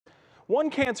One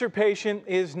cancer patient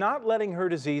is not letting her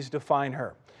disease define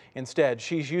her. Instead,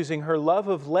 she's using her love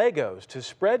of Legos to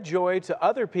spread joy to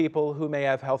other people who may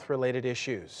have health-related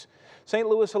issues. St.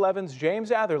 Louis 11's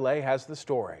James Atherley has the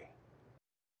story.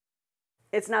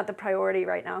 It's not the priority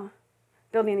right now.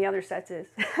 Building the other sets is.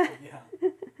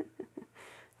 Yeah.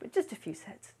 But just a few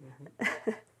sets.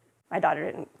 My daughter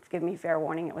didn't give me fair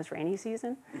warning it was rainy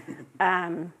season.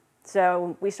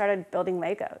 So we started building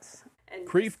Legos.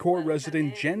 Creve Coeur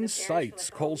resident Jen Seitz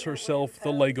calls herself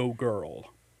the Lego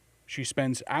Girl. She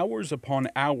spends hours upon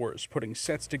hours putting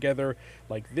sets together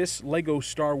like this Lego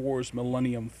Star Wars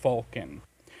Millennium Falcon.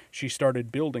 She started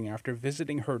building after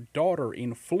visiting her daughter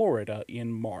in Florida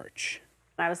in March.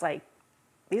 I was like,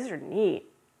 these are neat.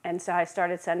 And so I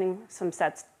started sending some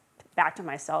sets back to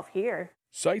myself here.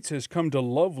 Seitz has come to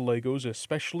love Legos,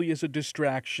 especially as a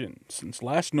distraction. Since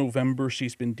last November,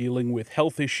 she's been dealing with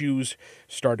health issues,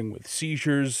 starting with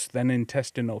seizures, then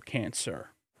intestinal cancer.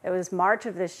 It was March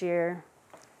of this year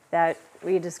that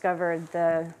we discovered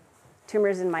the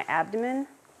tumors in my abdomen,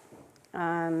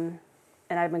 and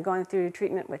I've been going through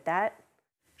treatment with that.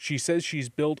 She says she's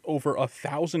built over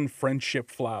 1,000 friendship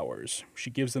flowers. She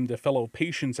gives them to fellow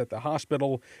patients at the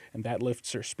hospital, and that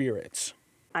lifts her spirits.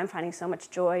 I'm finding so much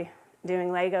joy doing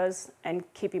Legos and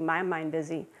keeping my mind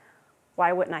busy.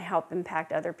 Why wouldn't I help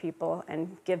impact other people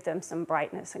and give them some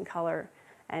brightness and color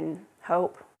and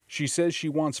hope? She says she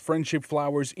wants friendship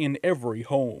flowers in every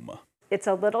home. It's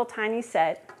a little tiny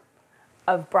set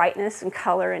of brightness and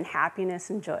color and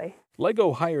happiness and joy.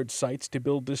 Lego hired Seitz to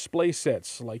build display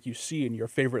sets like you see in your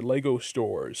favorite Lego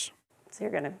stores. So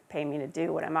you're going to pay me to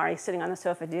do what I'm already sitting on the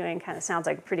sofa doing. Kind of sounds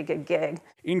like a pretty good gig.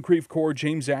 In Creve Coeur,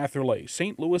 James Atherley,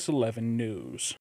 St. Louis 11 News.